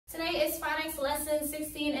Phonics Lesson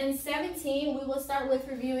 16 and 17. We will start with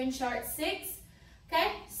reviewing chart 6.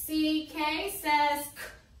 Okay, CK says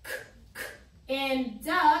k, k, k in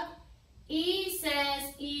duck. E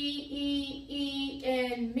says e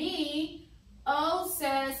in me. O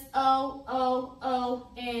says o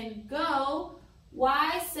in go.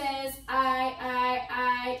 Y says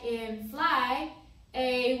I in fly.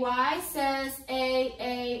 AY says a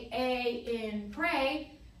in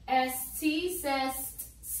pray. ST says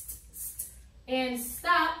st in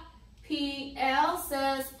stop. PL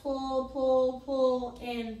says pull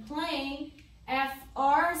in plane.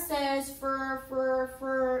 FR says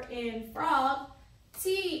fur in frog.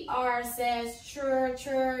 TR says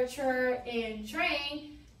chur in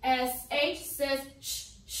train. SH says sh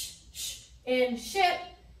in ship.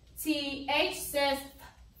 TH says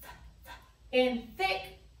in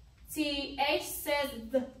thick. TH says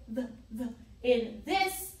the in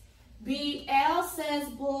this. BL says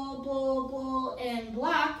bull in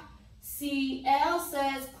block. CL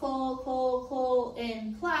says coal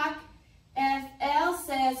in clock. FL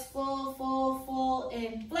says full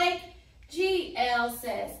in flake. GL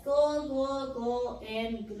says gold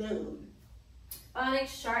in glue.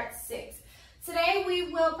 Phonics chart 6. Today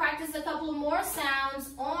we will practice a couple more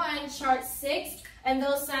sounds on chart 6, and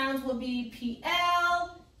those sounds will be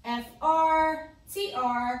PL, FR,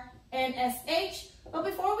 TR, and SH. But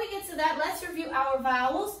before we get to that, let's review our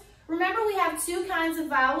vowels. Remember, we have two kinds of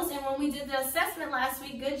vowels, and when we did the assessment last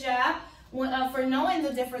week, good job for knowing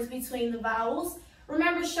the difference between the vowels.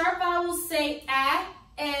 Remember, sharp vowels say a,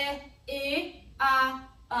 I,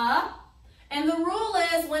 a. And the rule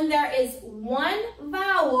is when there is one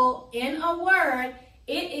vowel in a word,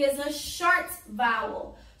 it is a short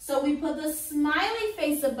vowel. So we put the smiley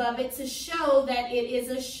face above it to show that it is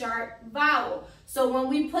a short vowel. So when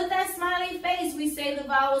we put that smiley face, we say the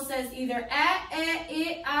vowel says either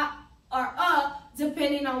a, I, or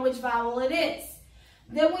depending on which vowel it is.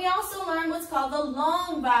 Then we also learn what's called the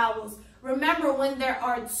long vowels. Remember, when there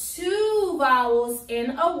are two vowels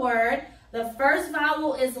in a word, the first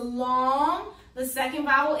vowel is long, the second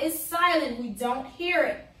vowel is silent. We don't hear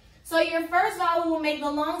it. So your first vowel will make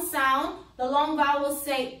the long sound. The long vowels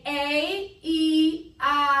say A, E,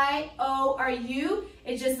 I, O, or U.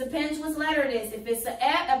 It just depends which letter it is. If it's an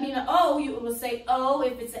O, it will say O.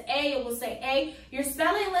 If it's an A, it will say A. Your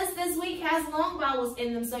spelling list this week has long vowels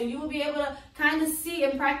in them, so you will be able to kind of see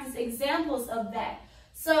and practice examples of that.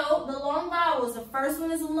 So the long vowels, the first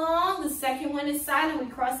one is long, the second one is silent. We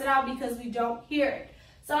cross it out because we don't hear it.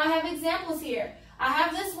 So I have examples here. I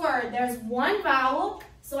have this word. There's one vowel,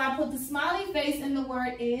 so I put the smiley face and the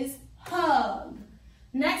word is hug.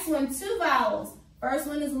 Next one, two vowels. First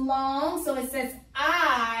one is long, so it says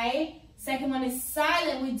I. Second one is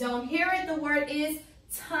silent. We don't hear it. The word is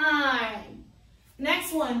time.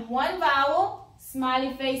 Next one vowel,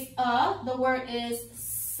 smiley face the word is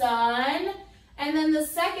sun. And then the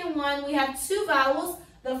second one, we have two vowels.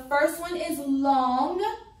 The first one is long.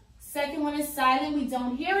 Second one is silent. We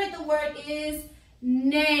don't hear it. The word is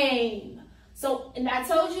name. So, and I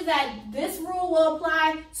told you that this rule will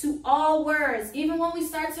apply to all words. Even when we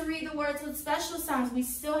start to read the words with special sounds, we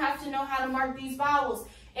still have to know how to mark these vowels.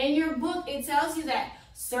 In your book, it tells you that.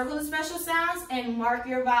 Circle the special sounds and mark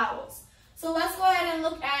your vowels. So let's go ahead and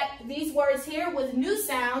look at these words here with new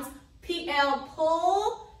sounds. PL,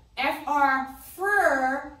 pull. FR,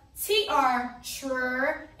 fur. TR,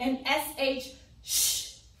 trr. And SH,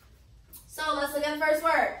 sh. So let's look at the first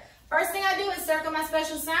word. First thing I do is circle my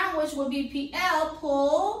special sound, which will be PL,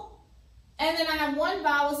 pull. And then I have one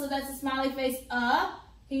vowel, so that's a smiley face, Can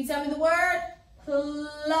you tell me the word?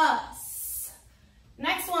 Plus.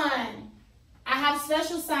 Next one. I have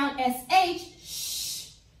special sound SH,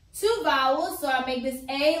 sh. Two vowels, so I make this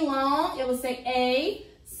A long. It will say A.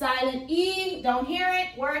 Silent E, don't hear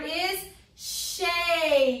it. Word is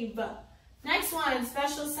shave. Next one,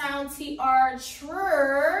 special sound TR,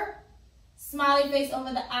 trr. Smiley face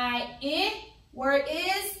over the I. Word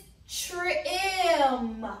is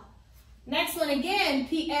trim. Next one again,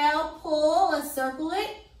 PL, pull. Let's circle it.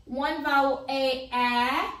 One vowel A.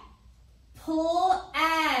 Pull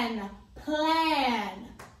an, plan.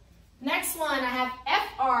 Next one, I have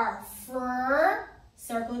FR, fur.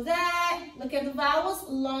 Circle that. Look at the vowels.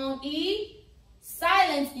 Long E,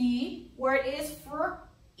 silent E. Word is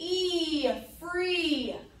free.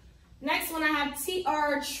 Next one I have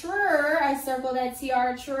TR, trr. I circle that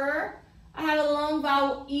TR, trr. I have a long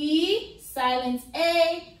vowel E, silent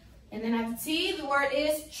A. And then I have the T. The word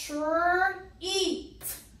is eat.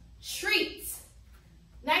 Treat.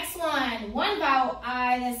 Next one vowel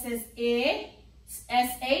I that says I.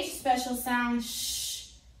 SH, special sound sh.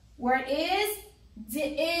 Word is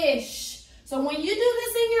dish. So when you do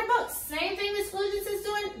this in your book, same thing Miss Flugence is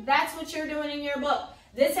doing, that's what you're doing in your book.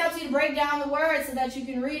 This helps you to break down the words so that you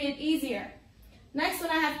can read it easier. Next one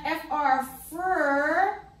I have FR,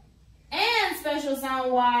 fur, and special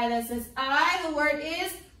sound Y that says I. The word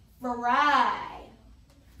is fry.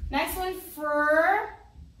 Next one, fur,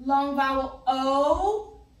 long vowel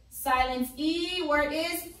O, silence E, word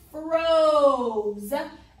is froze.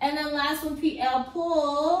 And then last one, PL,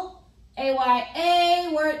 pull,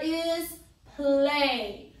 AYA, word is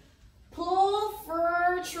play. Pull,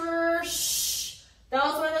 fur, tr, sh.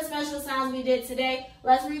 Those were the special sounds we did today.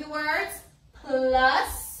 Let's read the words.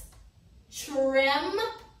 Plus, trim,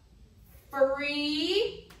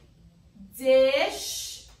 free,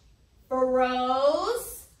 dish,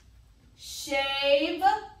 froze, shave,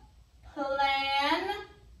 plan,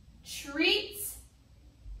 treat,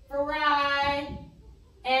 fry,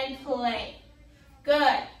 and play.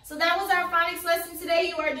 Good. So that was our phonics lesson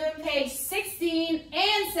today. You are doing page 16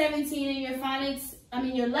 and 17 in your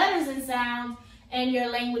your letters and sounds and your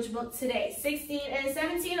language book today. 16 and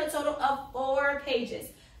 17, a total of 4 pages.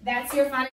 That's your phonics.